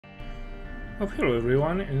Oh, hello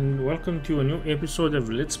everyone, and welcome to a new episode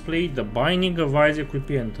of Let's Play The Binding of Isaac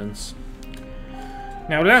Repentance.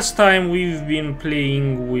 Now, last time we've been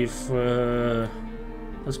playing with a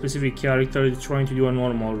specific character trying to do a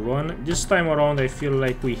normal run. This time around I feel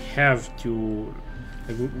like we have to...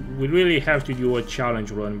 we really have to do a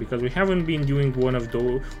challenge run, because we haven't been doing one of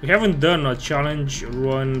those... we haven't done a challenge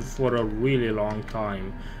run for a really long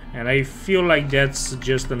time. And I feel like that's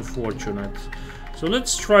just unfortunate. So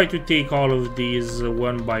let's try to take all of these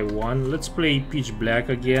one by one. Let's play Pitch Black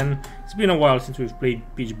again. It's been a while since we've played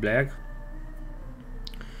Pitch Black.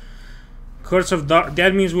 Curse of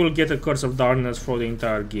that means we'll get a Curse of Darkness for the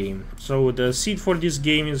entire game. So the seed for this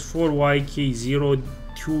game is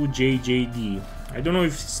 4YK02JJD. I don't know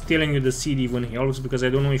if it's telling you the seed even helps, because I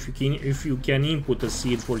don't know if you can input a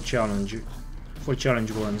seed for challenge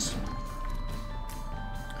runs.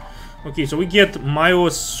 Okay, so we get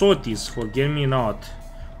Myosotis, forget me not.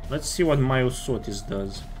 Let's see what Myosotis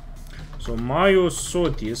does. So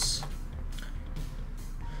Myosotis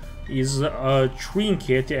is a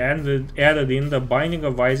trinket added in the Binding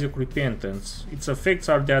of Isaac Repentance. Its effects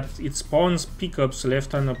are that it spawns pickups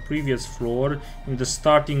left on a previous floor in the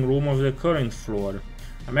starting room of the current floor.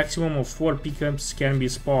 A maximum of 4 pickups can be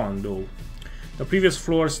spawned though. The previous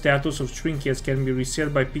floor status of trinkets can be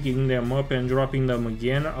reset by picking them up and dropping them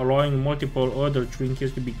again, allowing multiple other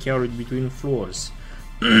trinkets to be carried between floors.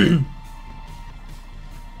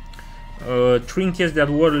 Trinkets that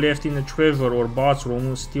were left in the treasure or boss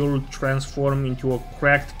room still transform into a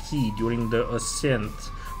cracked key during the ascent,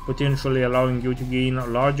 potentially allowing you to gain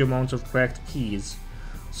large amounts of cracked keys.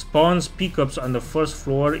 Spawns pickups on the first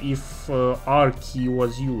floor if R key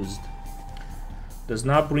was used. Does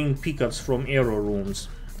not bring pickups from error rooms.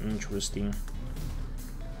 Interesting.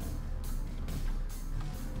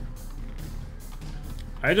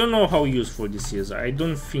 I don't know how useful this is. I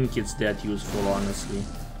don't think it's that useful, honestly.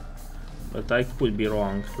 But I could be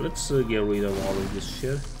wrong. Let's get rid of all of this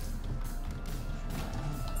shit.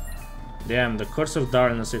 Damn, the Curse of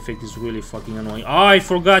Darkness effect is really fucking annoying. Ah, I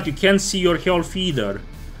forgot, you can't see your health either.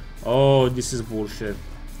 Oh, this is bullshit.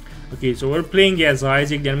 Okay, so we're playing as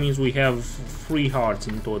Isaac, that means we have 3 hearts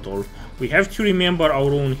in total. We have to remember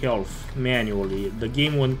our own health manually. The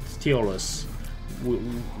game won't tell us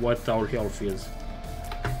what our health is.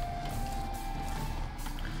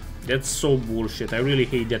 That's so bullshit. I really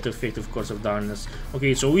hate that effect of Curse of Darkness.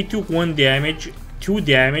 Okay, so we took 2 damage, so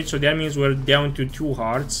that means we're down to 2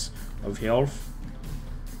 hearts of health.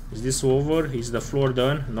 Is this over? Is the floor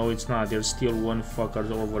done? No, it's not. There's still 1 fucker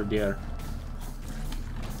over there.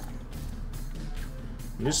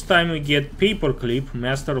 This time we get Paperclip,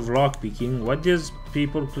 Master of Lockpicking. What does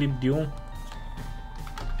Paperclip do?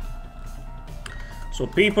 So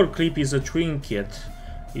Paperclip is a trinket.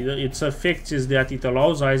 Its effect is that it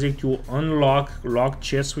allows Isaac to unlock locked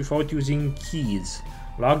chests without using keys.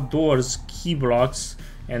 Locked doors, key blocks,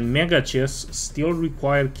 and mega chests still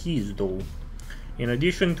require keys though. In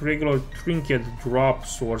addition to regular trinket drop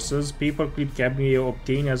sources, Paperclip can be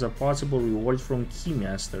obtained as a possible reward from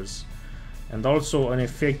Keymasters. And also an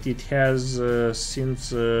effect it has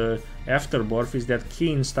since Afterbirth is that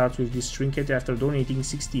Kane starts with this trinket after donating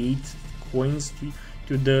 68 coins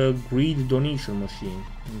to the Greed donation machine.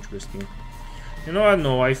 Interesting. You know what?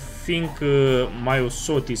 No, I think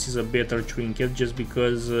Myosotis is a better trinket, just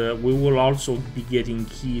because we will also be getting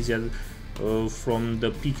keys from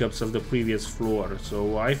the pickups of the previous floor.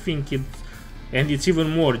 So I think and it's even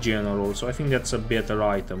more general, so I think that's a better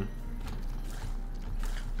item.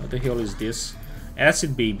 What the hell is this?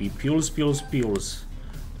 Acid Baby. Pills, pills, pills.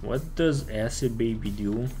 What does Acid Baby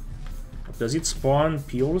do? Does it spawn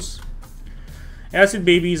pills? Acid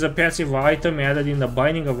Baby is a passive item added in the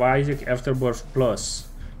Binding of Isaac Afterbirth Plus.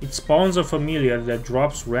 It spawns a familiar that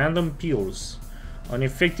drops random pills. An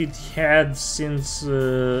effect it had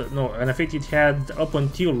up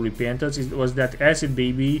until Repentance was that Acid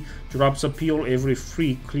Baby drops a pill every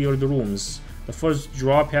 3 cleared rooms. The first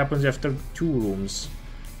drop happens after 2 rooms.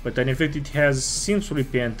 But an effect it has since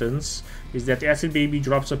Repentance is that Acid Baby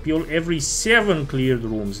drops a pill every 7 cleared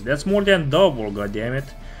rooms. That's more than double,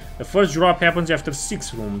 goddammit. The first drop happens after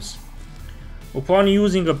 6 rooms. Upon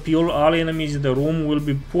using a pill, all enemies in the room will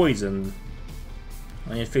be poisoned.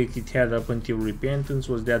 An effect it had up until Repentance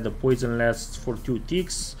was that the poison lasts for 2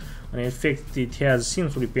 ticks. An effect it has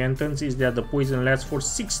since Repentance is that the poison lasts for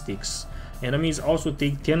 6 ticks. Enemies also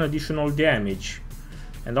take 10 additional damage.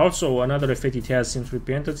 And also another effect it has since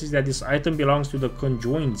Repentance is that this item belongs to the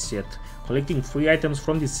Conjoined set. Collecting 3 items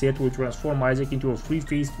from this set will transform Isaac into a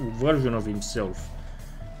 3-faced version of himself.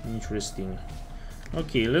 Interesting.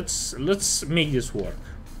 Okay, let's make this work.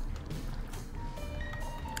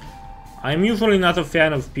 I'm usually not a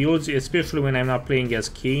fan of builds, especially when I'm not playing as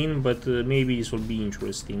Kane, but maybe this will be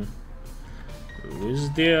interesting.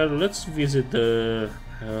 Is there... Let's visit the...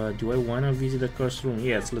 do I want to visit the curse room?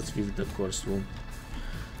 Yes, let's visit the curse room.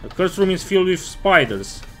 The curse room is filled with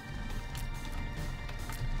spiders.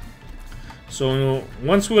 So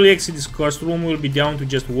once we'll exit this curse room, we'll be down to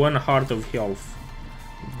just 1 heart of health.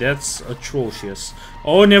 That's atrocious.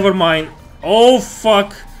 Oh, never mind. Oh,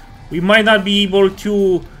 fuck. We might not be able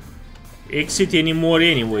to exit anymore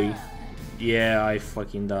anyway. Yeah, I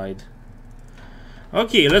fucking died.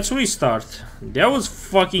 Okay, let's restart. That was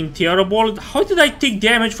fucking terrible. How did I take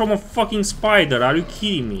damage from a fucking spider? Are you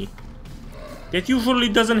kidding me? That usually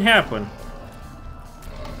doesn't happen.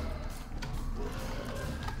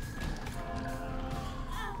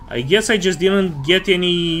 I guess I just didn't get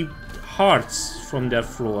any hearts from that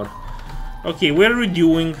floor. Okay, we're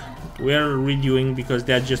redoing. We're redoing because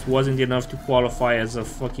that just wasn't enough to qualify as a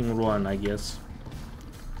fucking run, I guess.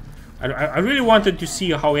 I really wanted to see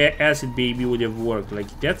how Acid Baby would have worked.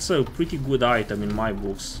 Like, that's a pretty good item in my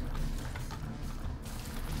books.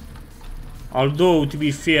 Although, to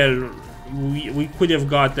be fair, we could have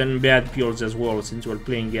gotten bad pills as well since we're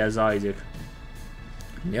playing as Isaac.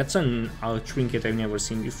 That's a trinket I've never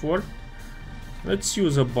seen before. Let's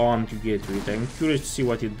use a bomb to get to it. I'm curious to see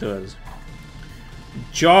what it does.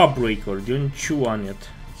 Jawbreaker, didn't chew on it.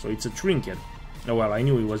 So it's a trinket. Oh well, I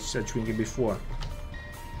knew it was a trinket before.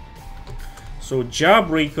 So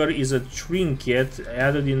Jawbreaker is a trinket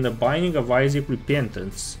added in the Binding of Isaac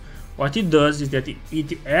Repentance. What it does is that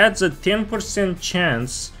it adds a 10%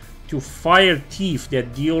 chance to fire teeth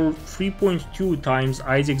that deal 3.2 times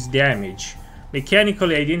Isaac's damage,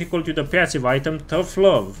 mechanically identical to the passive item Tough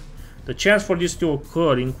Love. The chance for this to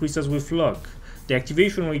occur increases with luck. The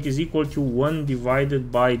activation rate is equal to 1 divided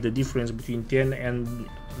by the difference between 10 and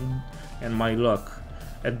my luck.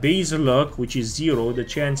 At base luck, which is 0, the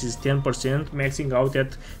chance is 10%, maxing out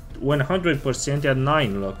at 100% at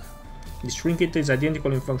 9 luck. This trinket is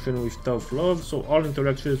identical in function with Tough Love, so all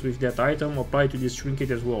interactions with that item apply to this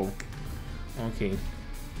trinket as well. Okay.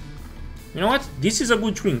 You know what? This is a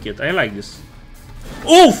good trinket. I like this.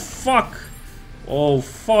 Oh, fuck! Oh,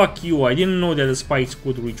 fuck you. I didn't know that the spikes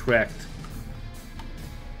could retract.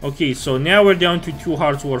 Okay, so now we're down to 2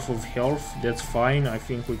 hearts worth of health. That's fine. I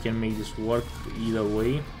think we can make this work either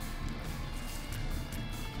way.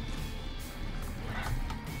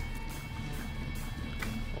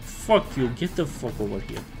 Oh, fuck you. Get the fuck over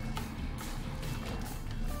here.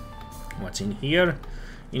 What's in here?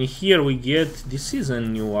 In here we get... This is a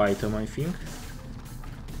new item, I think.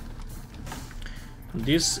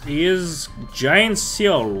 This is Giant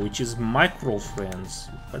Cell, which is Micro Friends.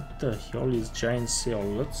 What the hell is Giant Cell?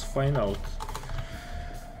 Let's find out.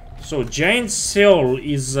 So Giant Cell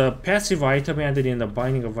is a passive item added in the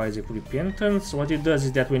Binding of Isaac Repentance. What it does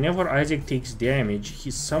is that whenever Isaac takes damage, he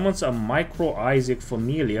summons a Micro Isaac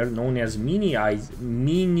familiar known as Mini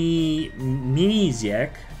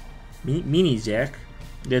Zack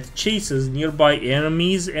that chases nearby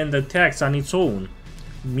enemies and attacks on its own.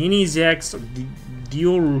 Mini Zacks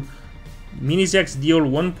deal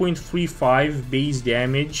 1.35 base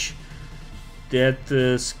damage that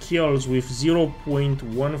scales with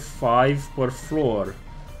 0.15 per floor.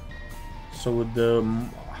 So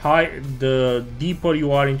the deeper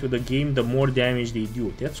you are into the game, the more damage they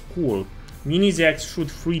do. That's cool. Mini Zacks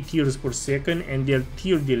shoot 3 tiers per second, and their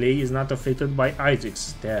tier delay is not affected by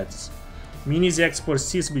Isaac's stats. Mini Zacks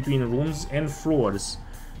persist between rooms and floors.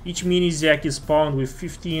 Each Mini Zack is spawned with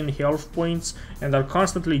 15 health points and are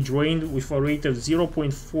constantly drained with a rate of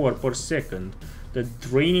 0.4 per second. The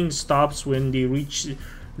draining stops when they reach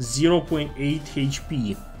 0.8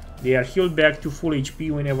 HP. They are healed back to full HP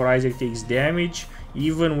whenever Isaac takes damage,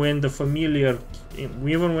 even when the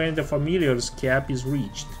familiar's cap is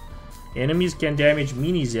reached. Enemies can damage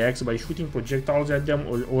Mini Zacks by shooting projectiles at them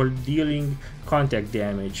or dealing contact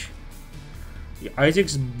damage.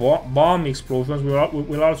 Isaac's bomb explosions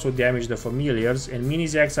will also damage the familiars, and Mini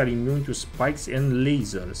Zacks are immune to spikes and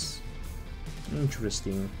lasers.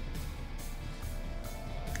 Interesting.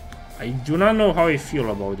 I do not know how I feel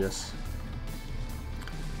about this.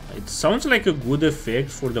 It sounds like a good effect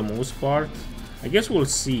for the most part. I guess we'll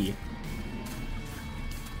see.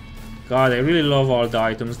 God, I really love all the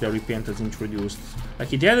items that Repentance introduced.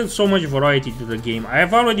 Like, it added so much variety to the game. I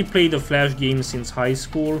have already played the Flash game since high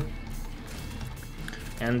school,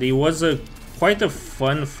 and it was quite a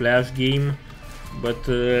fun Flash game, but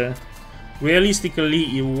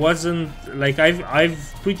realistically it wasn't like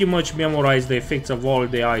I've pretty much memorized the effects of all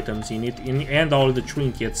the items in it and all the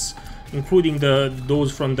trinkets, including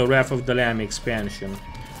those from the Wrath of the Lamb expansion.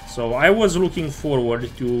 So I was looking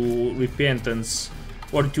forward to Repentance,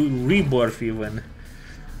 or to Rebirth even.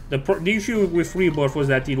 The issue with Rebirth was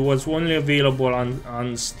that it was only available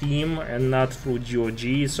on Steam and not through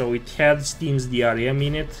GOG, so it had Steam's DRM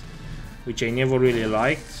in it, which I never really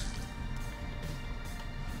liked.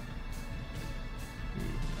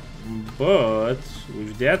 But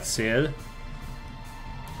with that said,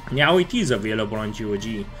 now it is available on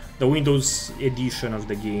GOG, the Windows edition of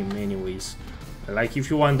the game anyways. Like if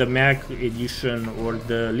you want the Mac edition or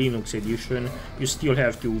the Linux edition, you still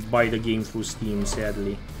have to buy the game through Steam,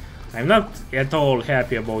 sadly. I'm not at all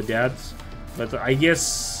happy about that, but I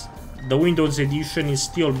guess the Windows edition is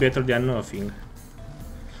still better than nothing.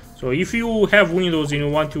 So if you have Windows and you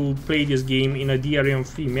want to play this game in a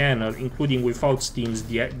DRM-free manner, including without Steam's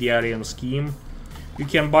DRM scheme, you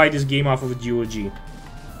can buy this game off of GOG.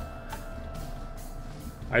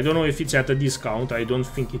 I don't know if it's at a discount. I don't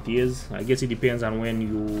think it is. I guess it depends on when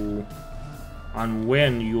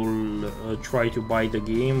you'll try to buy the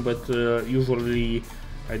game, but usually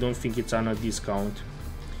I don't think it's on a discount.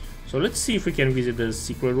 So let's see if we can visit the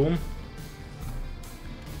secret room.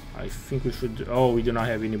 I think we should... Oh, we do not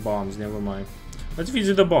have any bombs. Never mind. Let's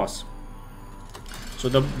visit the boss. So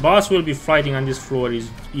the boss we'll be fighting on this floor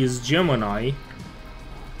is Gemini.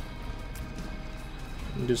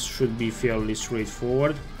 This should be fairly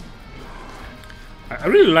straightforward. I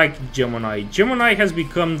really like Gemini. Gemini has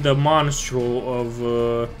become the monstro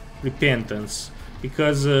of Repentance,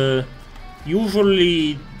 because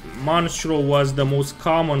usually monstro was the most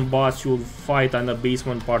common boss you would fight on the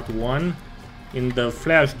Basement Part 1 in the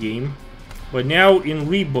Flash game, but now in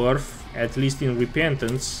Rebirth, at least in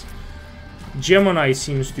Repentance, Gemini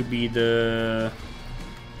seems to be the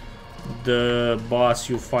boss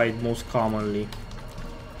you fight most commonly.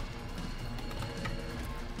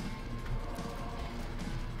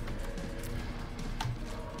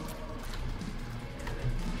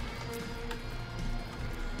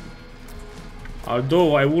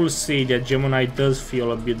 Although I will say that Gemini does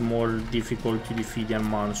feel a bit more difficult to defeat than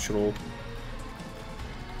Monstro.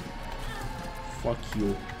 Fuck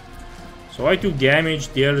you. So I took damage.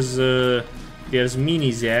 There's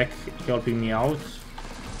Mini Zack helping me out.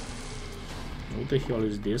 What the hell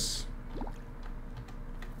is this?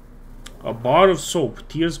 A bar of soap.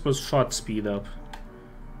 Tears plus shot speed up.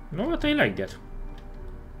 You know what? I like that.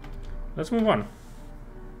 Let's move on.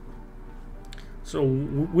 So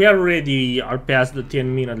we already are past the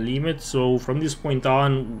 10-minute limit, so from this point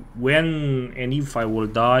on, when and if I will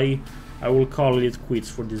die, I will call it quits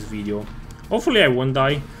for this video. Hopefully I won't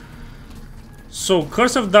die. So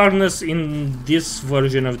Curse of Darkness in this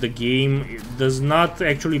version of the game does not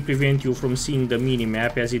actually prevent you from seeing the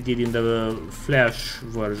mini-map as it did in the Flash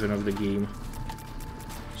version of the game.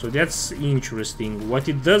 So that's interesting. What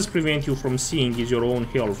it does prevent you from seeing is your own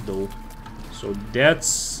health though. So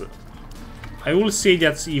that's... I will say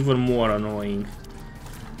that's even more annoying,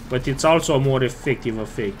 but it's also a more effective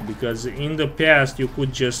effect, because in the past you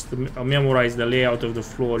could just memorize the layout of the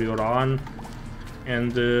floor you're on,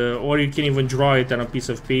 and or you can even draw it on a piece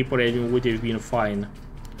of paper and it would have been fine.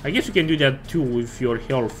 I guess you can do that too with your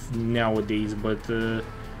health nowadays, but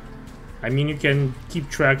I mean, you can keep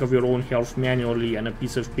track of your own health manually on a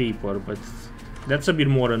piece of paper, but that's a bit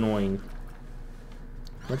more annoying.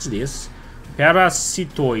 What's this?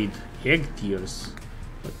 Parasitoid. Egg tears.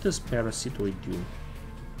 What does parasitoid do?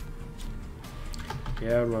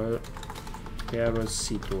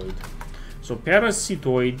 Parasitoid. So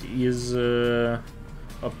parasitoid is a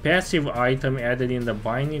passive item added in the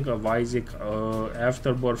Binding of Isaac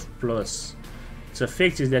Afterbirth Plus. Its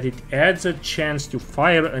effect is that it adds a chance to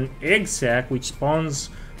fire an egg sac which spawns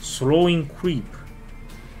slowing creep.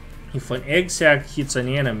 If an egg sac hits an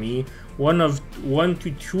enemy, 1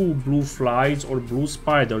 to 2 blue flies or blue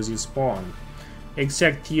spiders is spawned. Egg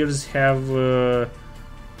sac tears have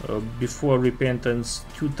before Repentance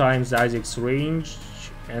 2 times Isaac's range,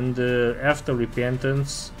 and after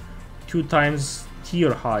Repentance 2 times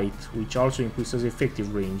tear height, which also increases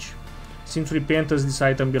effective range. Since Repentance, this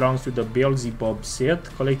item belongs to the Beelzebub set.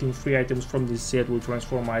 Collecting 3 items from this set will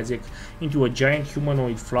transform Isaac into a giant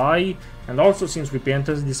humanoid fly, and also since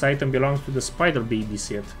Repentance, this item belongs to the Spider Baby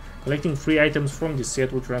set. Collecting 3 items from this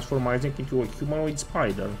set will transform Isaac into a humanoid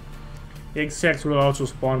spider. Egg sacs will also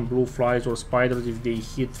spawn blue flies or spiders if they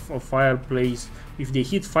hit a fireplace,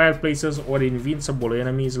 fireplaces or invincible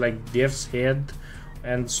enemies like Death's Head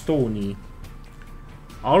and Stony.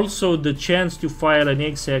 Also, the chance to fire an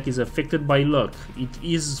egg sac is affected by luck. It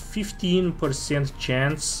is 15%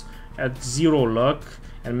 chance at 0 luck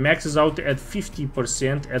and maxes out at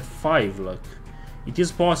 50% at 5 luck. It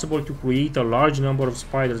is possible to create a large number of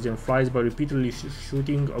spiders and flies by repeatedly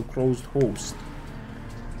shooting a closed host.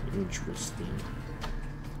 Interesting.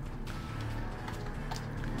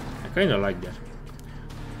 I kinda like that.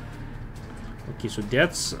 Okay, so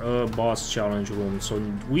that's a boss challenge room. So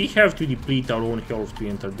we have to deplete our own health to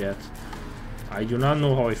enter that. I do not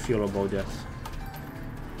know how I feel about that.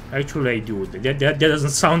 Actually, I do. That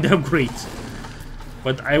doesn't sound that great.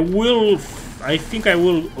 But I will. I think I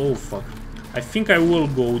will. Oh fuck! I think I will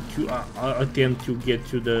go to attempt to get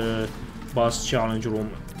to the boss challenge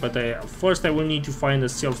room. But first I will need to find a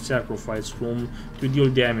self-sacrifice room to deal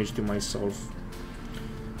damage to myself,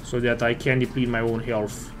 so that I can deplete my own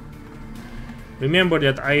health. Remember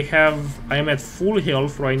that I'm at full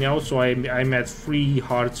health right now, so I'm at 3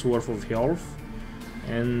 hearts worth of health,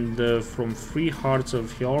 and from 3 hearts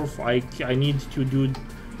of health, I need to do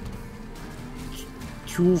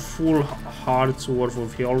 2 full hearts worth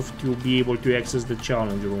of health to be able to access the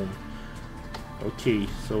challenge room. Okay,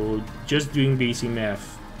 so just doing basic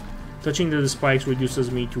math. Touching the spikes reduces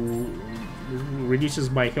my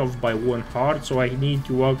health by 1 heart, so I need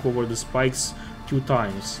to walk over the spikes 2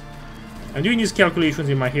 times. I'm doing these calculations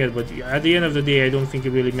in my head, but at the end of the day I don't think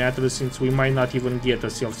it really matters, since we might not even get a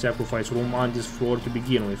self-sacrifice room on this floor to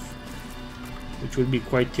begin with, which would be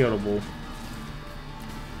quite terrible.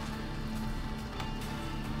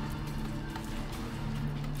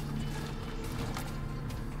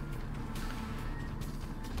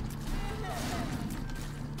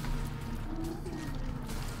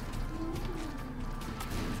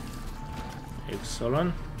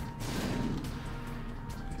 Excellent.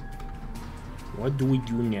 What do we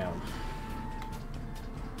do now?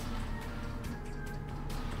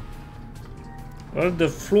 Well, the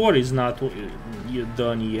floor is not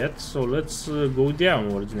done yet, so let's go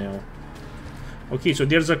downwards now. Okay, so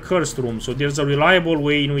there's a cursed room, so there's a reliable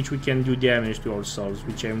way in which we can do damage to ourselves,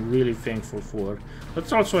 which I'm really thankful for.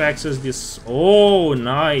 Let's also access this. Oh,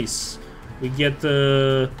 nice! We get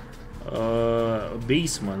a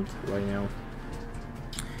basement right now.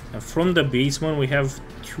 And from the basement we have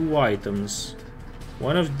 2 items.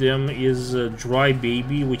 One of them is Dry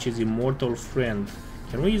Baby, which is Immortal Friend.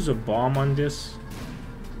 Can we use a bomb on this?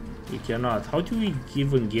 We cannot. How do we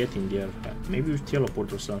even get in there? Maybe we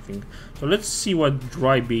teleport or something. So let's see what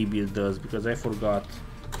Dry Baby does, because I forgot.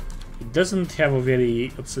 It doesn't have a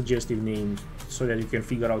very suggestive name, so that you can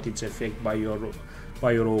figure out its effect by your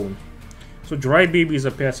own. So Dry Baby is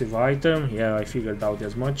a passive item. Yeah, I figured out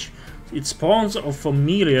as much. It spawns a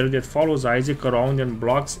familiar that follows Isaac around and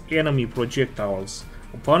blocks enemy projectiles.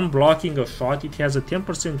 Upon blocking a shot, it has a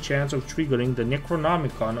 10% chance of triggering the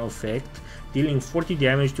Necronomicon effect, dealing 40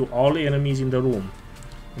 damage to all enemies in the room.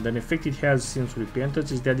 And an effect it has since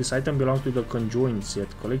Repentance is that this item belongs to the Conjoined set.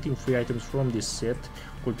 Collecting 3 items from this set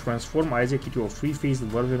could transform Isaac into a 3-faced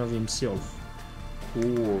version of himself.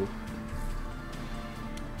 Cool.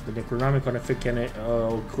 The Necronomicon effect can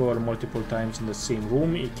occur multiple times in the same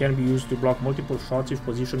room. It can be used to block multiple shots if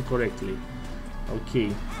positioned correctly.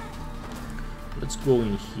 Okay. Let's go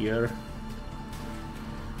in here.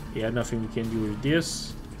 Yeah, nothing we can do with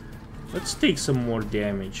this. Let's take some more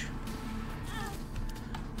damage.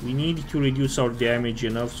 We need to reduce our damage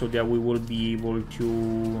enough so that we will be able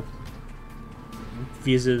to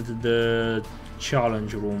visit the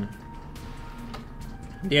challenge room.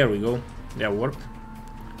 There we go. That worked.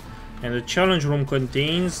 And the challenge room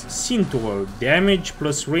contains Synthwall, damage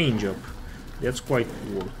plus range up. That's quite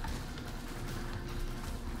cool.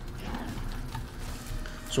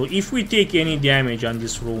 So if we take any damage on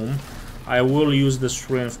this room, I will use the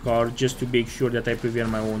strength card just to make sure that I prevent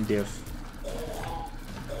my own death.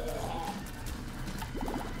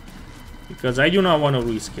 Because I do not want to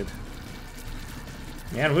risk it.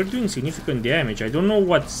 Man, we're doing significant damage. I don't know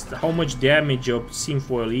how much damage of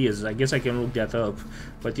Synthwall is. I guess I can look that up.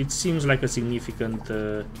 But it seems like a significant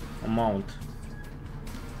amount.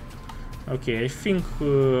 Okay, I think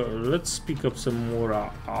let's pick up some more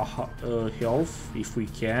health if we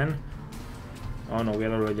can. Oh no,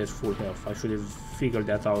 we're already at full health. I should have figured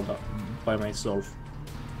that out by myself.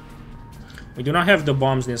 We do not have the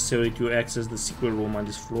bombs necessary to access the secret room on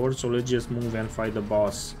this floor, so let's just move and fight the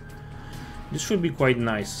boss. This should be quite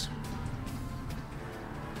nice.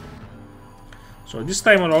 So this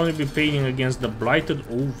time I'll only be playing against the Blighted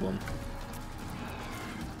Ovum.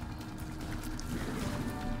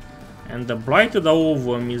 And the Blighted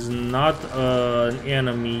Ovum is not an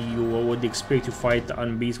enemy you would expect to fight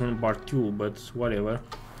on Basement Part 2, but whatever.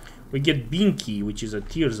 We get Binky, which is a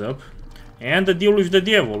Tears Up, and the Deal with the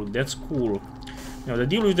Devil. That's cool. Now, the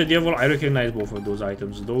Deal with the Devil, I recognize both of those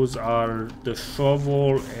items. Those are the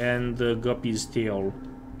Shovel and the Guppy's Tail.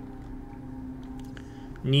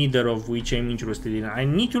 neither of which I'm interested in. I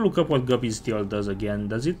need to look up what Guppy's Tail does again.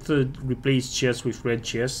 Does it replace chests with red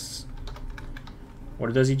chests? Or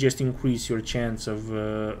does it just increase your chance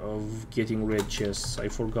of getting red chests? I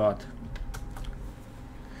forgot.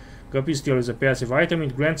 Guppy's Tail is a passive item.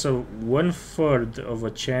 It grants a 1/3 of a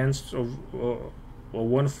chance of or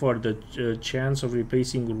 1/4 chance of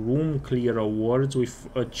replacing room clear awards with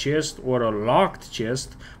a chest or a locked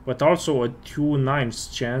chest, but also a 2/9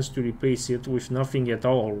 chance to replace it with nothing at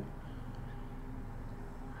all.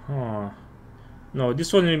 Huh. No,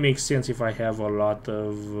 this only makes sense if I have a lot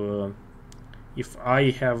of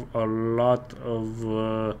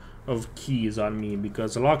of keys on me,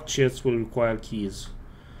 because locked chests will require keys.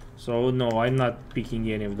 So no, I'm not picking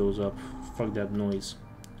any of those up. Fuck that noise.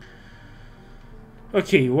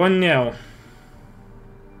 Okay, one now.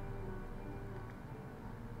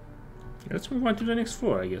 Let's move on to the next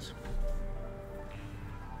floor, I guess.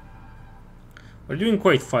 We're doing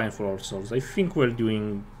quite fine for ourselves. I think we're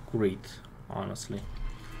doing great, honestly.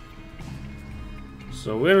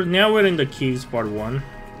 So we're in the caves part 1.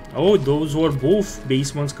 Oh, those were both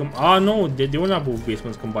basements no, they were not both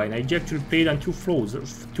basements combined. I actually played on two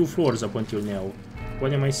floors up until now.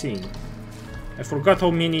 What am I saying? I forgot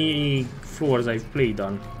how many floors I've played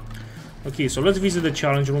on. Okay, so let's visit the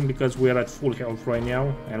challenge room, because we're at full health right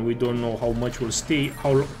now, and we don't know how much we'll stay,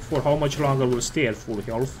 for how much longer we'll stay at full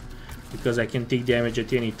health, because I can take damage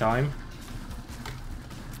at any time.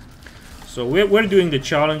 So we're doing the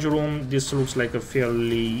challenge room. This looks like a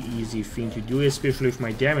fairly easy thing to do, especially with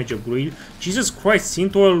my damage upgrade. Jesus Christ,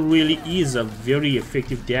 Synth Oil really is a very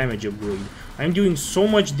effective damage upgrade. I'm doing so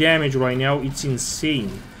much damage right now, it's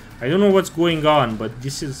insane. I don't know what's going on, but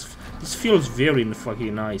this feels very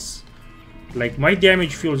fucking nice. Like, my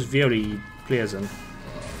damage feels very pleasant.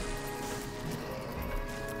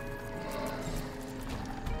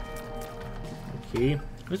 Okay,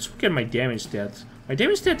 let's look at my damage stats. My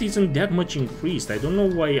damage stat isn't that much increased. I don't know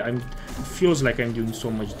why it feels like I'm doing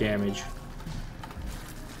so much damage.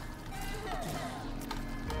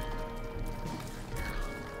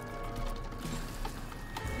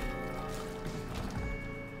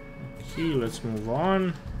 Okay, let's move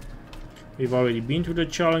on. We've already been to the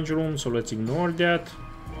challenge room, so let's ignore that.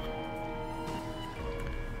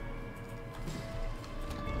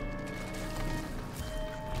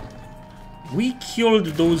 We killed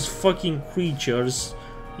those fucking creatures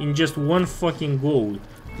in just one fucking go.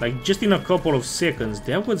 Like, just in a couple of seconds.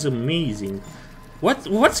 That was amazing.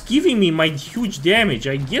 What's giving me my huge damage?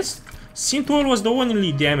 I guess Synth Oil was the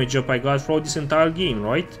only damage up I got throughout this entire game,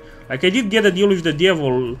 right? Like, I did get a deal with the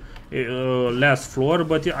devil last floor,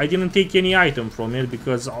 but I didn't take any item from it,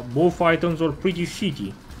 because both items were pretty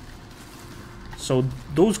shitty. So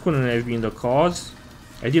those couldn't have been the cause.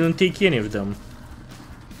 I didn't take any of them.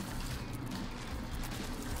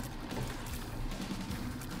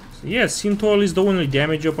 Yeah, Synth Oil is the only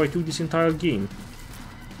damage up I took this entire game.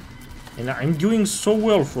 And I'm doing so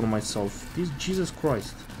well for myself. Jesus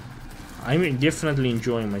Christ. I'm definitely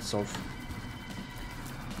enjoying myself.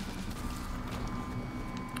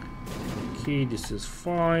 Okay, this is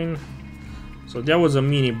fine. So that was a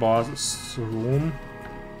mini boss room.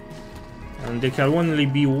 And there can only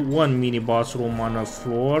be one mini boss room on a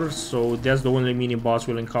floor. So that's the only mini boss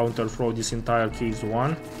we'll encounter throughout this entire Caves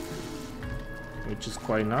 1. Which is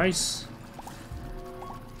quite nice.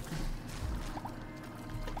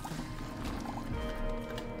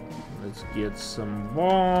 Let's get some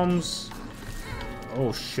bombs.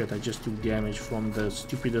 Oh shit, I just took damage from the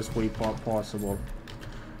stupidest way possible.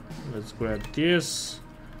 Let's grab this.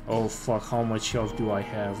 Oh fuck, how much health do I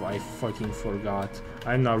have? I fucking forgot.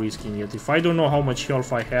 I'm not risking it. If I don't know how much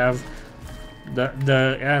health I have,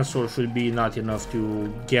 the answer should be not enough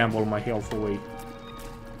to gamble my health away.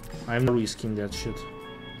 I'm not risking that shit.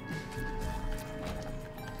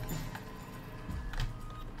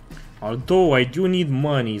 Although I do need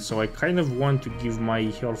money, so I kind of want to give my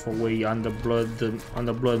health away on the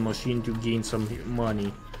blood machine to gain some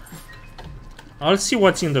money. I'll see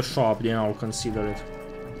what's in the shop, then I'll consider it.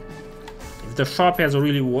 If the shop has a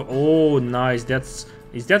really oh nice,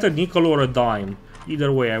 is that a nickel or a dime?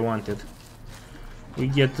 Either way, I want it. We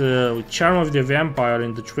get Charm of the Vampire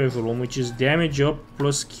in the treasure room, which is damage up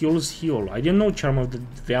plus skills heal. I didn't know Charm of the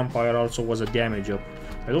Vampire also was a damage up.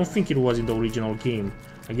 I don't think it was in the original game.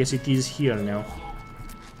 I guess it is here now.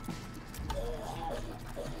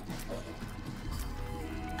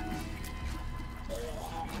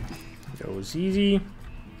 That was easy.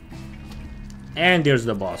 And there's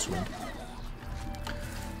the boss room.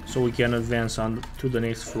 So we can advance on to the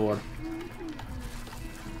next floor.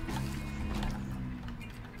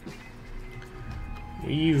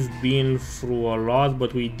 We've been through a lot,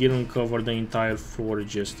 but we didn't cover the entire floor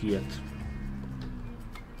just yet.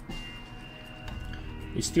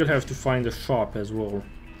 We still have to find a shop as well.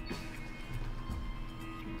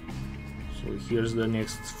 So here's the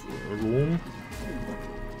next room.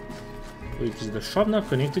 Wait, is the shop not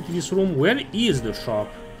connected to this room? Where is the shop?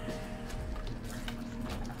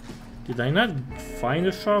 Did I not find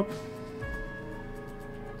a shop?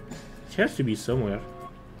 It has to be somewhere.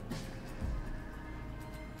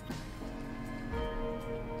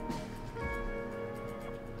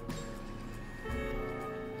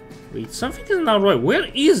 Wait, something is not right. Where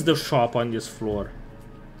is the shop on this floor?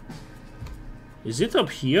 Is it up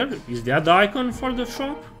here? Is that the icon for the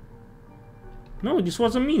shop? No, this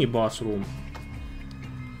was a mini boss room.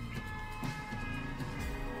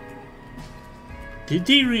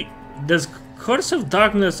 Does Curse of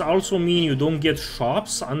Darkness also mean you don't get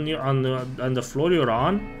shops on the floor you're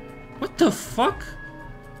on? What the fuck?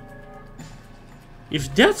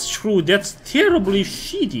 If that's true, that's terribly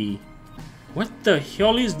shitty. What the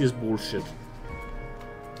hell is this bullshit?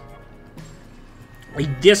 I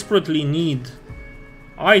desperately need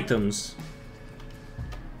items.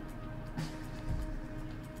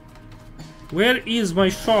 Where is my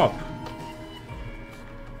shop?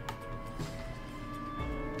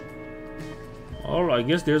 Oh, I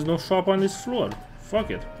guess there's no shop on this floor.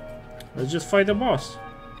 Fuck it. Let's just fight the boss.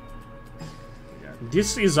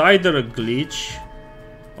 This is either a glitch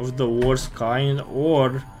of the worst kind,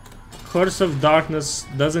 or Curse of Darkness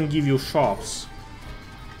doesn't give you shops.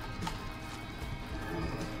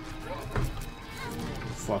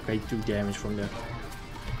 Fuck, I took damage from that.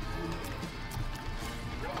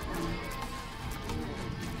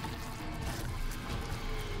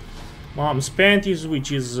 Mom's panties,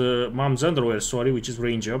 which is mom's underwear, sorry, which is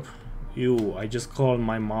range up. Ew, I just called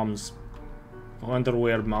my mom's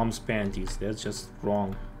underwear mom's panties. That's just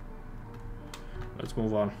wrong. Let's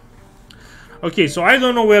move on. Okay, so I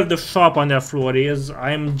don't know where the shop on that floor is.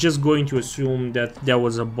 I'm just going to assume that there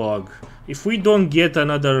was a bug. If we don't get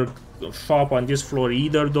another shop on this floor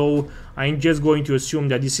either, though, I'm just going to assume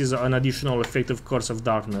that this is an additional effect of Curse of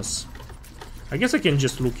Darkness. I guess I can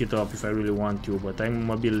just look it up if I really want to, but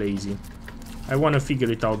I'm a bit lazy. I want to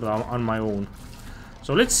figure it out on my own.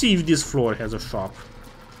 So let's see if this floor has a shop.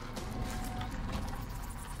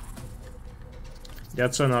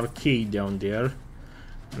 That's an arcade down there.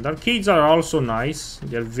 And arcades are also nice.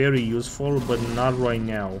 They're very useful, but not right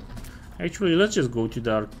now. Actually, let's just go to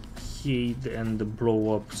the arcade and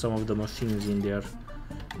blow up some of the machines in there.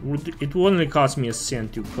 It would only cost me a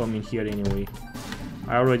cent to come in here anyway.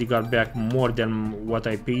 I already got back more than what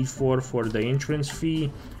I paid for the entrance fee,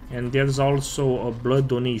 and there's also a blood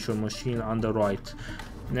donation machine on the right.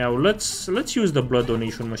 Now let's use the blood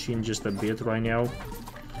donation machine just a bit right now.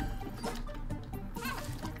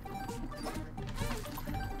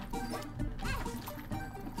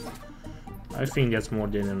 I think that's more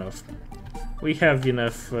than enough. We have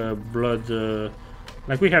enough blood,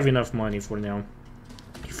 like we have enough money for now.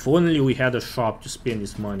 If only we had a shop to spend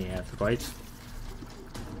this money at, right?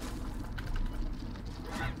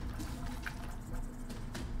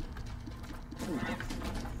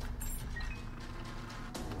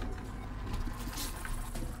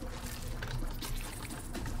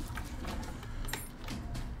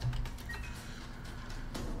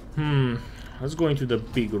 Let's go into the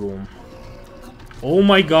big room. Oh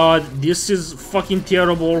my god, this is fucking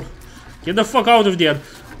terrible. Get the fuck out of there.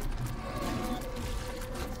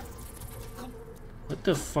 What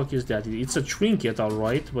the fuck is that? It's a trinket,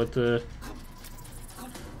 alright, but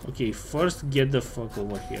okay, first get the fuck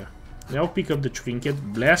over here. Now pick up the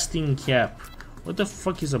trinket. Blasting cap. What the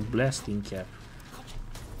fuck is a blasting cap?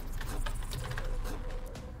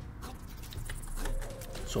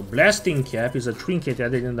 So blasting cap is a trinket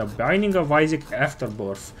added in the Binding of Isaac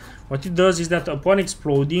Afterbirth. What it does is that upon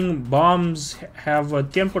exploding, bombs have a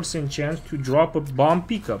 10% chance to drop a bomb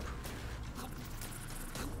pickup.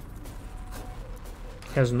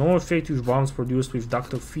 Has no effect with bombs produced with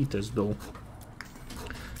Dr. Fetus, though.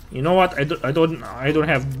 You know what? I don't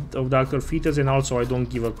have Dr. Fetus, and also I don't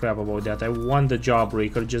give a crap about that. I want the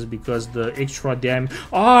Jawbreaker just because the extra damage.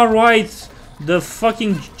 Alright! The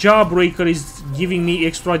fucking Jawbreaker is giving me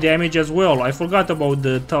extra damage as well. I forgot about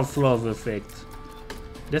the Tough Love effect.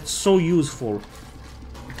 That's so useful.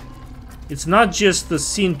 It's not just the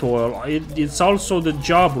synth oil, it's also the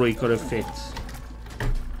Jawbreaker effect.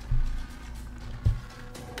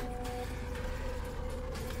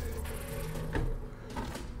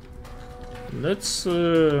 Let's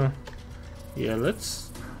yeah,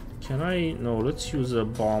 let's let's use a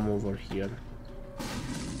bomb over here.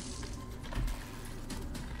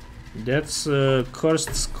 That's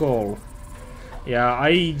Cursed Skull. Yeah,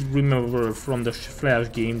 I remember from the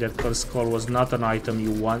Flash game that Cursed Skull was not an item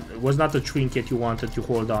you want, was not a trinket you wanted to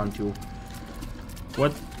hold on to.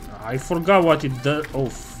 What? I forgot what it does. Oh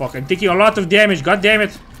fuck, I'm taking a lot of damage, god damn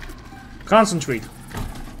it! Concentrate.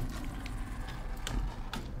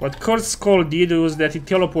 What Cursed Skull did was that it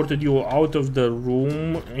teleported you out of the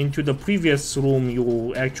room into the previous room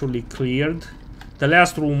you actually cleared.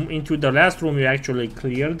 Into the last room you actually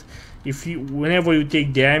cleared. If you, whenever you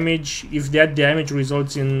take damage, if that damage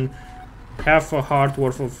results in half a heart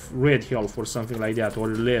worth of red health or something like that, or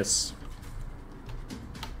less.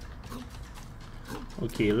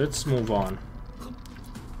 Okay, let's move on.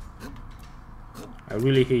 I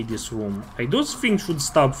really hate this room. Those things should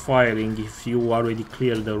stop firing if you already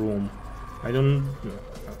cleared the room. I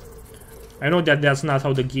know that that's not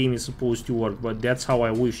how the game is supposed to work, but that's how I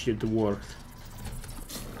wish it worked.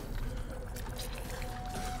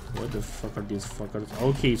 What the fuck are these fuckers?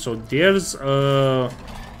 Okay, so there's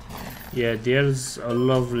yeah, there's a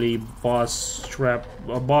lovely boss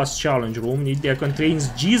challenge room. It contains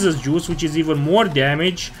Jesus Juice, which is even more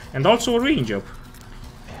damage, and also a range up.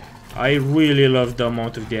 I really love the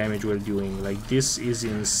amount of damage we're doing. Like, this is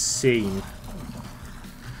insane.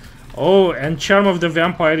 Oh, and Charm of the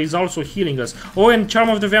Vampire is also healing us. Oh, and Charm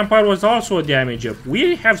of the Vampire was also a damage up.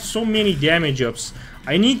 We have so many damage ups.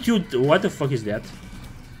 I need to... What the fuck is that?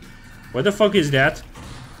 What the fuck is that?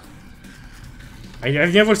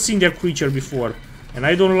 I've never seen that creature before, and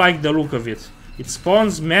I don't like the look of it. It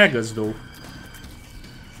spawns maggots though.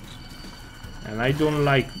 And I don't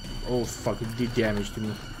like... Oh fuck, it did damage to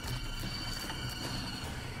me.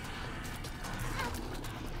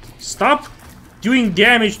 Stop doing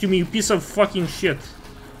damage to me, you piece of fucking shit.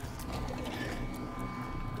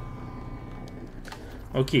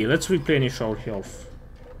 Okay, let's replenish our health.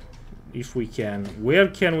 If we can. Where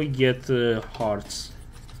can we get hearts?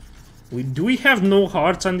 Do we have no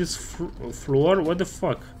hearts on this floor? What the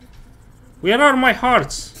fuck? Where are my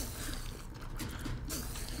hearts?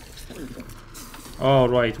 Oh,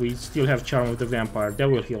 right, we still have Charm of the Vampire.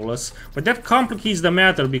 That will heal us. But that complicates the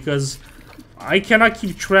matter because I cannot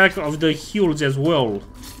keep track of the heals as well.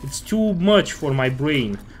 It's too much for my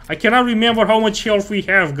brain. I cannot remember how much health we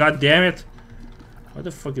have, god damn it. What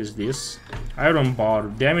the fuck is this? Iron bar.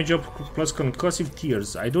 Damage up plus concussive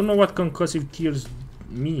tears. I don't know what concussive tears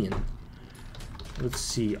mean. Let's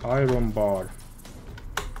see. Iron bar.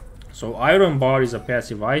 So iron bar is a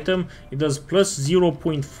passive item. It does plus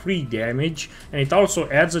 0.3 damage. And it also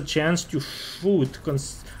adds a chance to shoot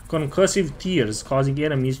concussive tears, causing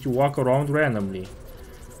enemies to walk around randomly.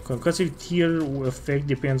 Concussive tear effect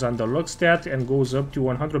depends on the luck stat and goes up to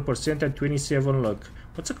 100% at 27 luck.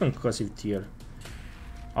 What's a concussive tear?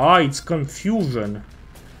 Ah, it's confusion.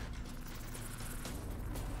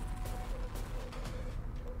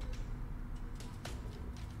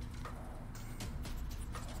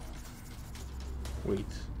 Wait.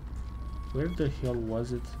 Where the hell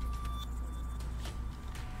was it?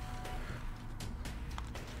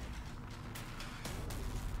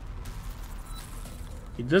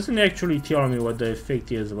 It doesn't actually tell me what the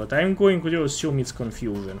effect is, but I'm going to assume it's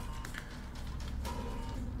confusion.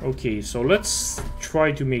 Okay, so let's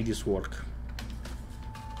try to make this work.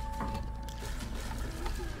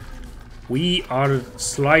 We are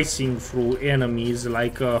slicing through enemies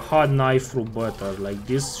like a hot knife through butter. Like,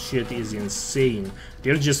 this shit is insane.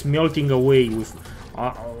 They're just melting away with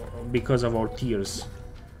because of our tears.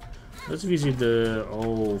 Let's visit the...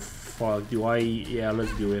 Oh, fuck. Yeah,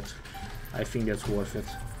 let's do it. I think that's worth it.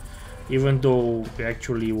 Even though it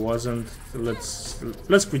actually wasn't, let's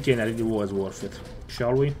pretend that it was worth it,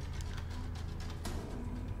 shall we?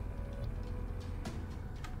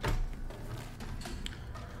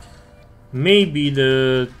 Maybe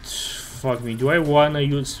fuck me, do I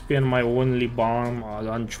wanna spend my only bomb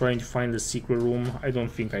on trying to find the secret room? I don't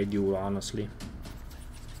think I do, honestly.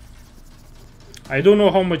 I don't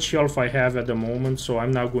know how much health I have at the moment, so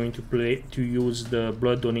I'm not going to use the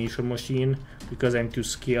blood donation machine because I'm too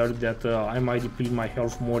scared that I might deplete my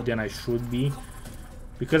health more than I should be.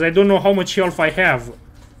 Because I don't know how much health I have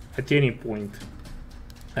at any point.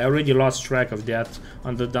 I already lost track of that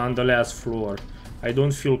on the last floor. I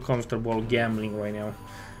don't feel comfortable gambling right now.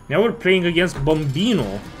 Now we're playing against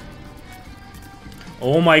Bambino.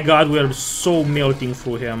 Oh my god, we're so melting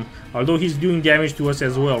through him. Although he's doing damage to us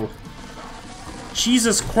as well.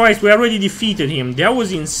 Jesus Christ, we already defeated him. That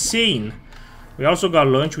was insane. We also got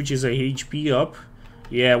lunch, which is a HP up.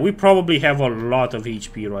 Yeah, we probably have a lot of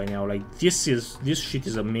HP right now. Like, this shit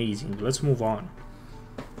is amazing. Let's move on.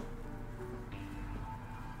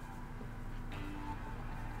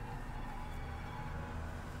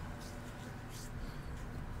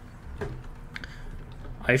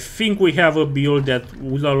 I think we have a build that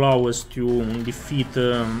will allow us to defeat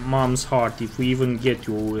Mom's Heart if we even get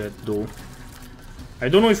to it though. I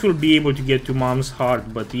don't know if we'll be able to get to Mom's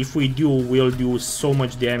Heart, but if we do, we'll do so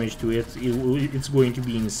much damage to it. It's going to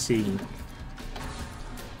be insane.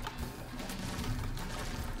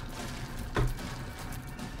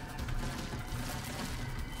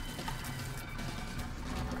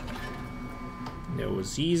 That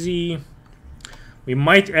was easy. We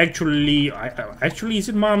might actually... actually, is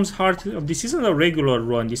it Mom's Heart? This isn't a regular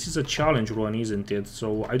run. This is a challenge run, isn't it?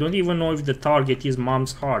 So I don't even know if the target is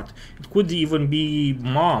Mom's Heart. It could even be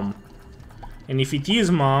Mom. And if it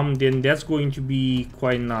is Mom, then that's going to be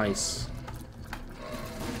quite nice.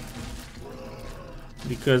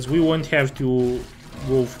 Because we won't have to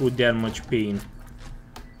go through that much pain.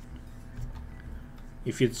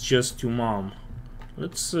 If it's just to Mom.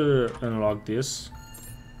 Let's unlock this.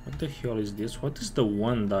 What the hell is this? What does the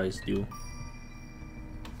 1 dice do?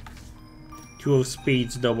 2 of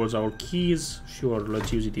spades doubles our keys. Sure,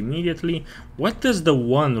 let's use it immediately. What does the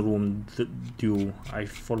 1 room do? I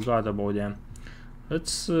forgot about that.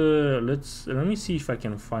 Let me see if I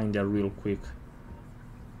can find that real quick.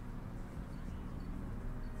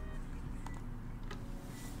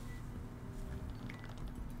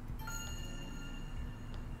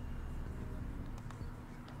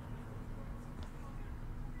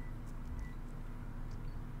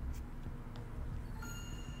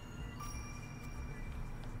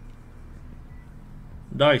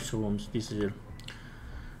 Dice rooms, this is it.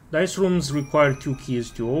 Dice rooms require 2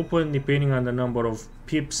 keys to open, depending on the number of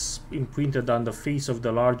pips imprinted on the face of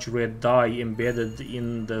the large red die embedded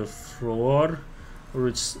in the floor,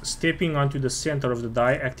 or stepping onto the center of the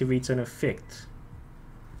die activates an effect.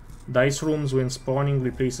 Dice rooms, when spawning,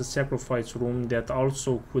 replace a sacrifice room that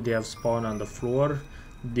also could have spawned on the floor.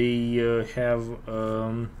 They have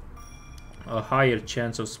a higher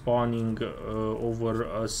chance of spawning over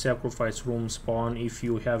a sacrifice room spawn if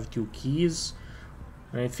you have 2 keys.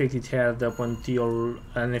 An effect it had up until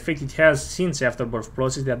an effect it has since Afterbirth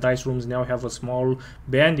Plus is that dice rooms now have a small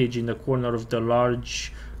bandage in the corner of the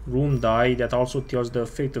large room die that also tells the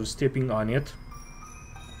effect of stepping on it.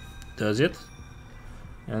 Does it?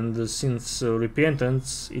 And since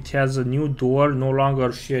Repentance, it has a new door, no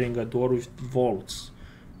longer sharing a door with vaults.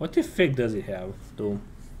 What effect does it have though?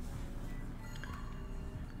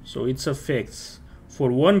 So its effects.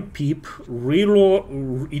 For 1 pip,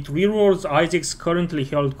 it rerolls Isaac's currently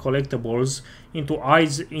held collectibles into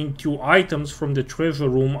items from the treasure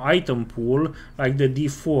room item pool like the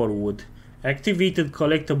D4 would. Activated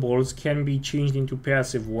collectibles can be changed into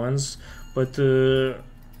passive ones, but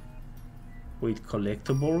wait,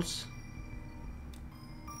 collectibles?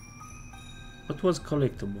 What was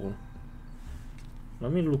collectible?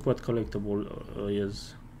 Let me look what collectible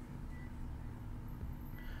is.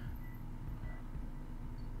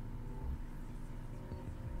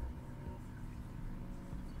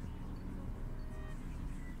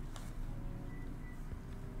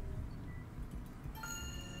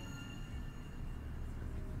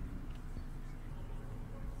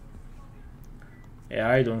 Yeah,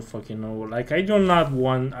 I don't fucking know. Like, I don't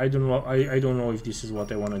know if this is what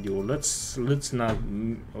I want to do. Let's not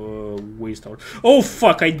waste our... Oh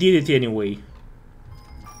fuck, I did it anyway.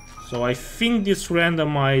 So I think this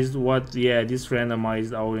randomized what... Yeah, this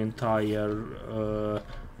randomized our entire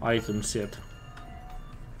item set.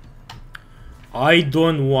 I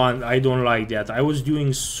don't like that. I was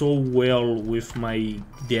doing so well with my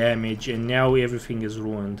damage and now everything is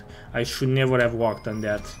ruined. I should never have walked on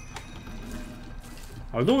that.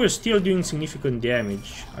 Although we're still doing significant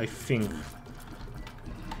damage, I think.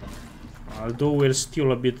 Although we're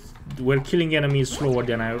still a bit... We're killing enemies slower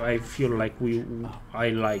than I feel like I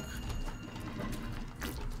like.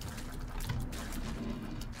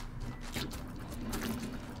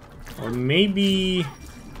 Or maybe...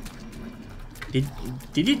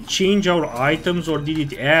 Did it change our items or did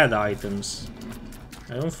it add items?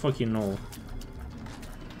 I don't fucking know.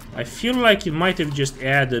 I feel like it might have just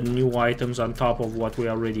added new items on top of what we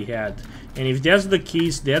already had. And if that's the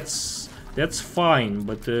case, that's fine.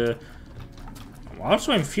 But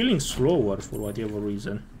also I'm feeling slower for whatever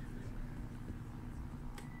reason.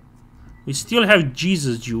 We still have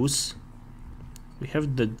Jesus juice. We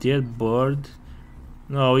have the dead bird.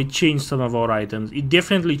 No, it changed some of our items. It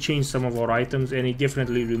definitely changed some of our items, and it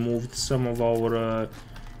definitely removed some of our...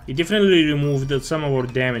 some of our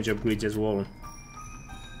damage upgrades as well.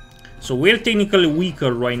 So we're technically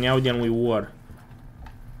weaker right now than we were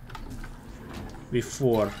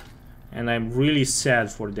before, and I'm really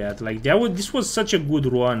sad for that. Like this was such a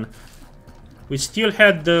good run. We still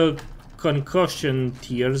had the concussion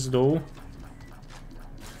tears though.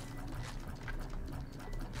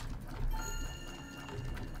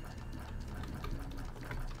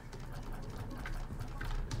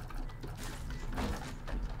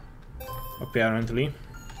 apparently.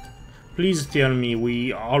 Please tell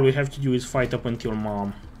me all we have to do is fight up until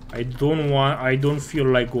mom. I don't feel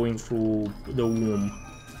like going through the womb.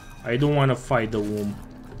 I don't want to fight the womb.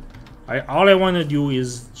 All I want to do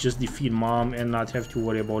is just defeat mom and not have to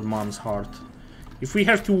worry about mom's heart. If we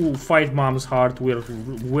have to fight mom's heart,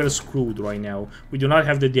 we're screwed right now. We do not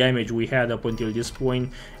have the damage we had up until this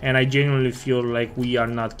point, and I genuinely feel like we are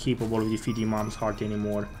not capable of defeating mom's heart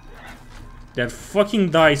anymore. That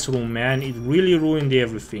fucking dice room, man, it really ruined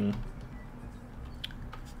everything.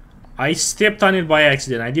 I stepped on it by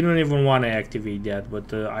accident. I didn't even want to activate that,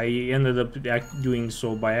 but I ended up doing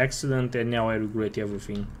so by accident, and now I regret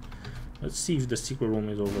everything. Let's see if the secret room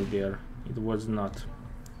is over there. It was not.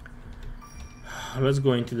 Let's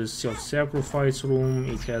go into the self-sacrifice room.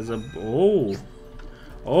 It has a...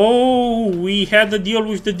 Oh, we had the deal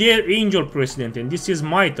with the angel president, and this is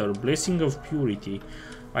Miter, Blessing of Purity.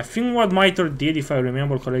 I think what Miter did, if I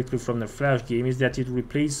remember correctly from the Flash game, is that it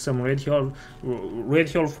replaced some red health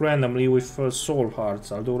randomly with soul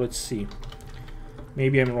hearts. Although, let's see.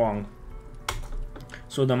 Maybe I'm wrong.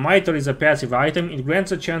 So the Miter is a passive item. It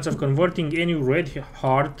grants a chance of converting any red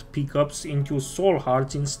heart pickups into soul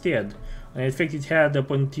hearts instead. And in fact, it had up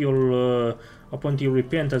until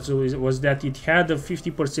repentance was that it had a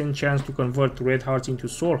 50% chance to convert red hearts into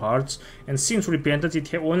soul hearts, and since repentance,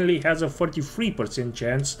 it only has a 43%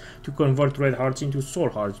 chance to convert red hearts into soul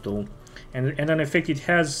hearts, though. And an effect it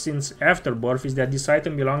has since Afterbirth is that this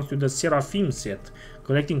item belongs to the Seraphim set.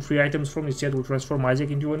 Collecting 3 items from the set will transform Isaac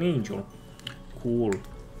into an angel. Cool.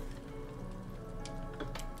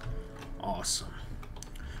 Awesome.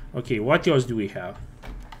 Okay, what else do we have?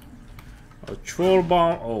 A troll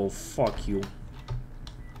bomb. Oh, fuck you.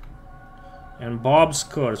 And Bob's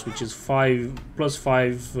Curse, which is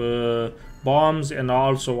 +5 bombs, and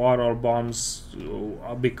also all bombs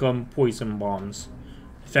become poison bombs.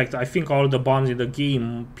 In fact, I think all the bombs in the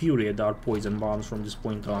game period are poison bombs from this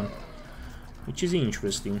point on, which is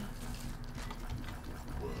interesting.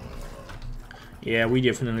 Yeah, we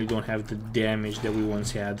definitely don't have the damage that we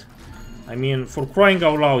once had. I mean, for crying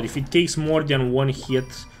out loud, if it takes more than 1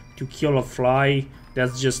 hit to kill a fly,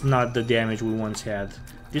 that's just not the damage we once had.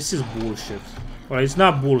 This is bullshit. Well, it's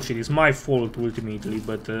not bullshit, it's my fault ultimately,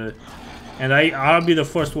 but and I'll be the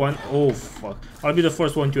first one. Oh fuck. I'll be the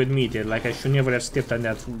first one to admit it. Like, I should never have stepped on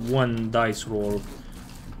that 1 dice roll.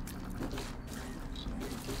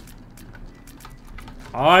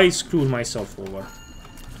 I screwed myself over.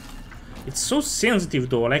 It's so sensitive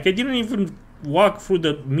though. Like, I didn't even walk through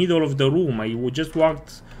the middle of the room. I just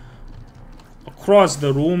walked across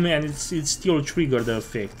the room and it still triggered the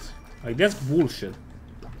effect. Like, that's bullshit.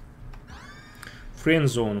 Friend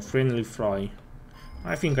zone, friendly fry.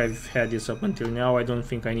 I think I've had this up until now. I don't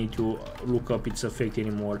think I need to look up its effect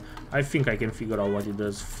anymore. I think I can figure out what it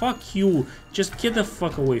does. Fuck you! Just get the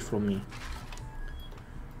fuck away from me.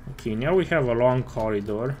 Okay, now we have a long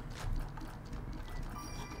corridor.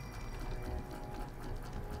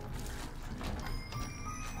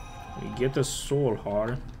 We get a soul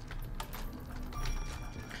heart.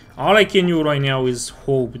 All I can do right now is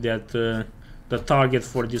hope that the target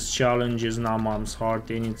for this challenge is not mom's heart,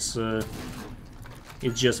 and it's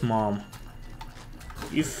just mom.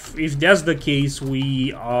 If that's the case,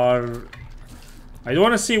 we are... I don't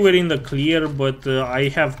want to say we're in the clear, but I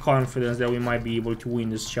have confidence that we might be able to win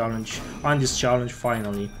this challenge,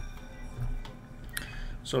 finally.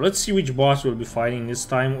 So let's see which boss we'll be fighting this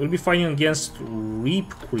time. We'll be fighting against Reap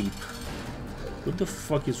Creep. What the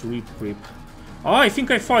fuck is Reap Creep? Oh, I think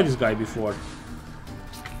I fought this guy before.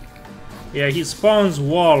 Yeah, he spawns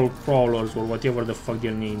wall crawlers or whatever the fuck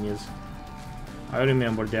their name is. I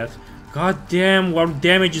remember that. God damn, our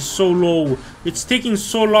damage is so low. It's taking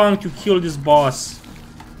so long to kill this boss.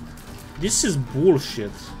 This is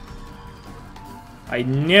bullshit. I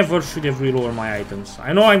never should have reloaded my items.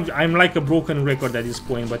 I know I'm like a broken record at this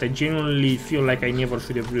point, but I genuinely feel like I never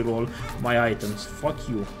should have rerolled my items. Fuck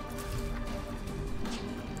you.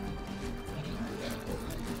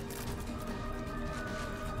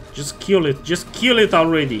 Just kill it. Just kill it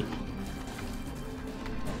already.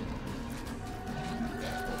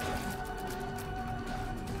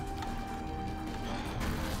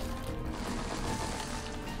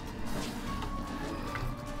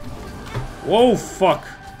 Whoa, fuck.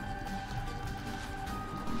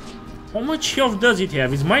 How much health does it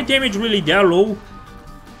have? Is my damage really that low?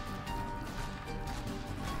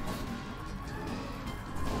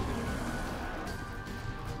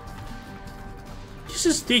 This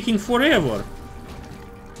is taking forever.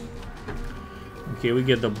 Okay, we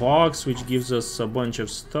get the box, which gives us a bunch of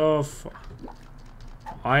stuff.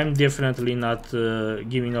 I'm definitely not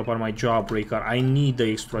giving up on my Jawbreaker. I need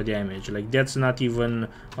the extra damage. Like, that's not even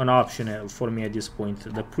an option for me at this point.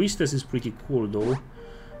 The Priestess is pretty cool though.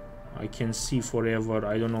 I can see forever.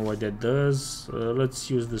 I don't know what that does. Let's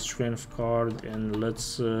use the Strength card and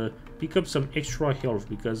let's pick up some extra health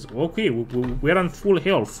because, okay, we're on full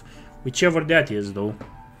health, whichever that is though.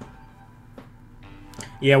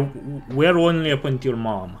 Yeah, we're only up until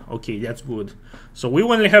Mom. Okay, that's good. So we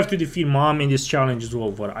only have to defeat Mom and this challenge is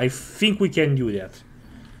over. I think we can do that.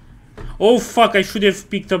 Oh fuck, I should have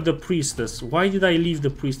picked up the Priestess. Why did I leave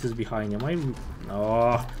the Priestess behind?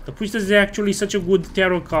 Oh, the Priestess is actually such a good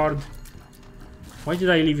tarot card. Why did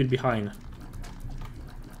I leave it behind?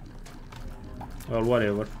 Well,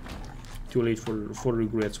 whatever. Too late for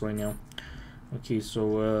regrets right now. Okay,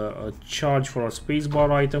 so a charge for our spacebar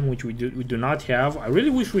item, which we do not have. I really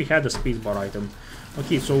wish we had a spacebar item.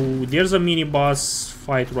 Okay, so there's a mini boss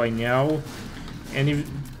fight right now, and if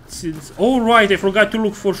since oh right, I forgot to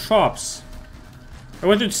look for shops. I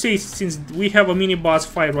wanted to say since we have a mini boss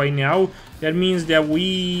fight right now, that means that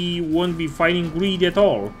we won't be fighting greed at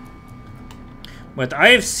all. But I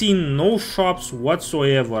have seen no shops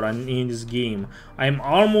whatsoever in this game. I'm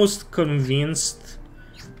almost convinced.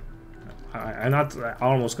 I'm not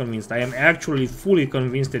almost convinced. I am actually fully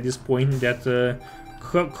convinced at this point that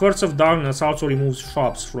Curse of Darkness also removes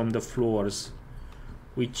shops from the floors,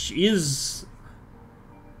 which is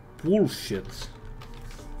bullshit.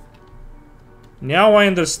 Now I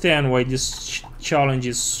understand why this challenge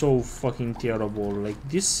is so fucking terrible. Like,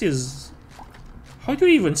 this is... How do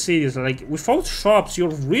you even say this? Like, without shops, you're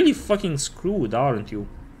really fucking screwed, aren't you?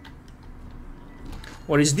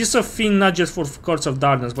 Or is this a thing not just for Curse of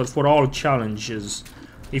Darkness, but for all challenges?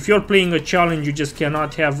 If you're playing a challenge, you just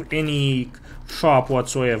cannot have any shop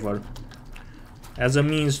whatsoever, as a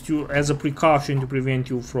means to, as a precaution to prevent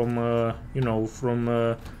you from, you know,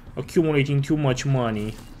 from accumulating too much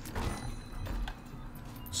money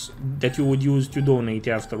that you would use to donate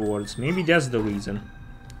afterwards. Maybe that's the reason.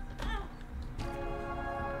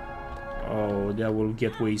 Oh, that will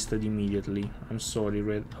get wasted immediately. I'm sorry,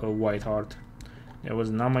 White Heart. That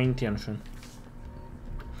was not my intention.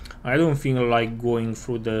 I don't think I like going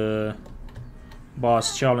through the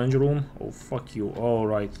boss challenge room. Oh, fuck you. Oh,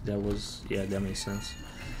 right. That was... Yeah, that makes sense.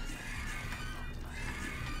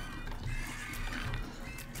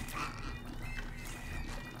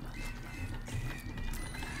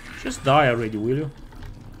 Just die already, will you?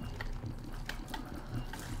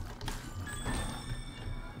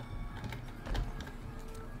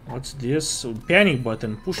 What's this? So, panic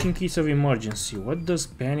button. Push in case of emergency. What does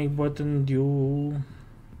panic button do?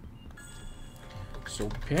 So,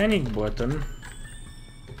 panic button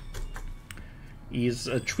is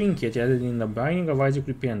a trinket added in the Binding of Isaac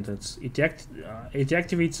Repentance. It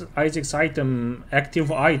activates Isaac's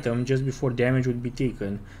active item just before damage would be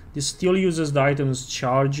taken. This still uses the item's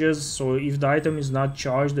charges, so if the item is not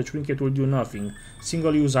charged, the trinket will do nothing.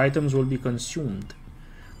 Single-use items will be consumed.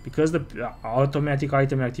 Because the automatic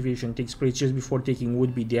item activation takes place just before taking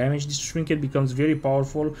would-be damage, this trinket becomes very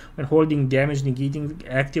powerful when holding damage negating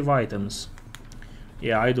active items.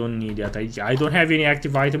 Yeah, I don't need that. I don't have any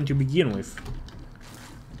active item to begin with.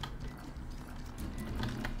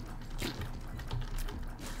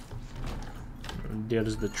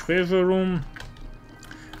 There's the treasure room.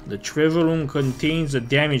 The treasure room contains a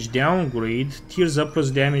damage downgrade. Tears up plus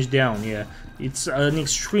damage down. Yeah, it's an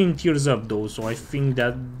extreme tears up though, so I think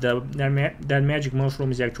that that magic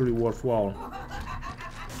mushroom is actually worthwhile.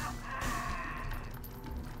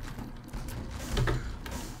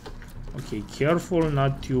 Okay, careful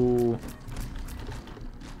not to...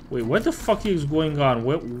 Wait, what the fuck is going on?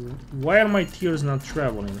 Why are my tears not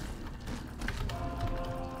traveling?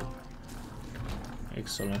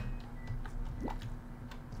 Excellent.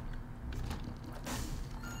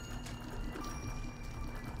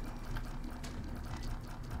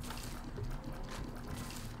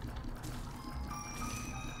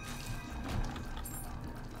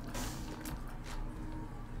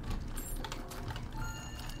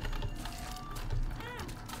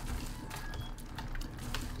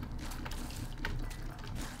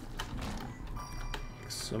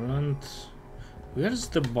 Excellent. Where's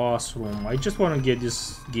the boss room? I just want to get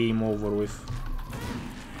this game over with,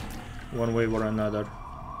 one way or another.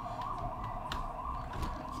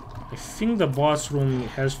 I think the boss room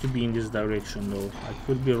has to be in this direction though. I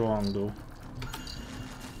could be wrong though.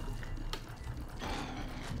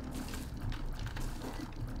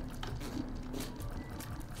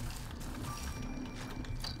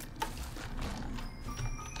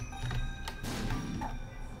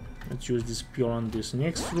 Let's use this pill on this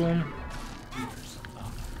next room.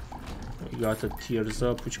 got a tears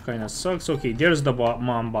up, which kind of sucks. Okay, there's the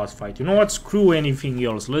mom boss fight. You know what? Screw anything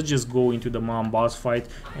else. Let's just go into the mom boss fight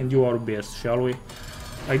and do our best, shall we?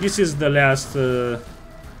 Like, this is the last room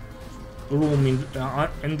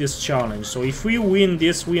in this challenge. So if we win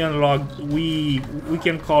this, we unlock. We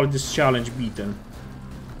can call this challenge beaten.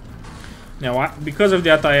 Now, because of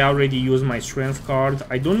that, I already used my strength card.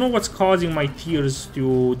 I don't know what's causing my tears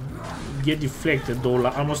to get deflected, though,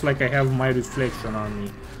 almost like I have my reflection on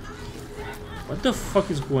me. What the fuck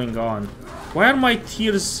is going on? Why are my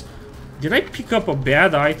tears... Did I pick up a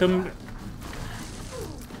bad item?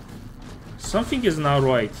 Something is not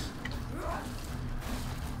right.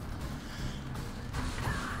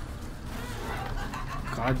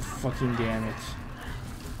 God fucking damn it.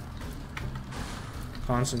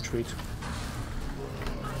 Concentrate.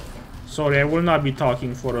 Sorry, I will not be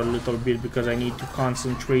talking for a little bit because I need to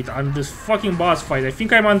concentrate on this fucking boss fight. I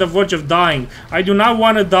think I'm on the verge of dying. I do not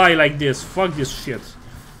want to die like this. Fuck this shit.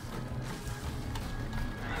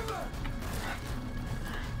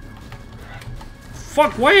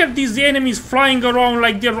 Fuck, why are these enemies flying around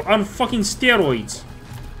like they're on fucking steroids?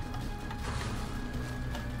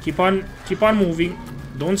 Keep on moving.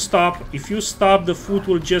 Don't stop. If you stop, the foot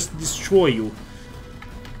will just destroy you.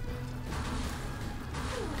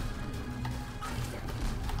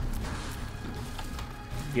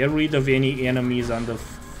 Get rid of any enemies on the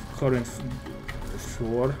current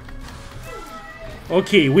floor.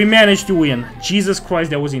 Okay, we managed to win. Jesus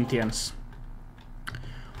Christ, that was intense.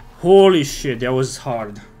 Holy shit, that was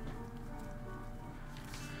hard.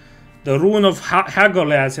 The rune of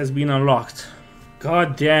Hagalaz has been unlocked.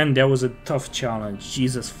 God damn, that was a tough challenge.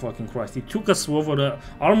 Jesus fucking Christ. It took us over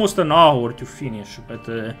almost an hour to finish, but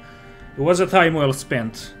it was a time well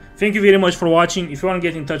spent. Thank you very much for watching. If you want to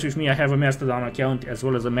get in touch with me, I have a Mastodon account as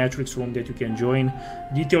well as a Matrix room that you can join.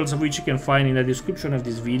 Details of which you can find in the description of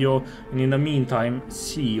this video. And in the meantime,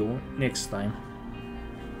 see you next time.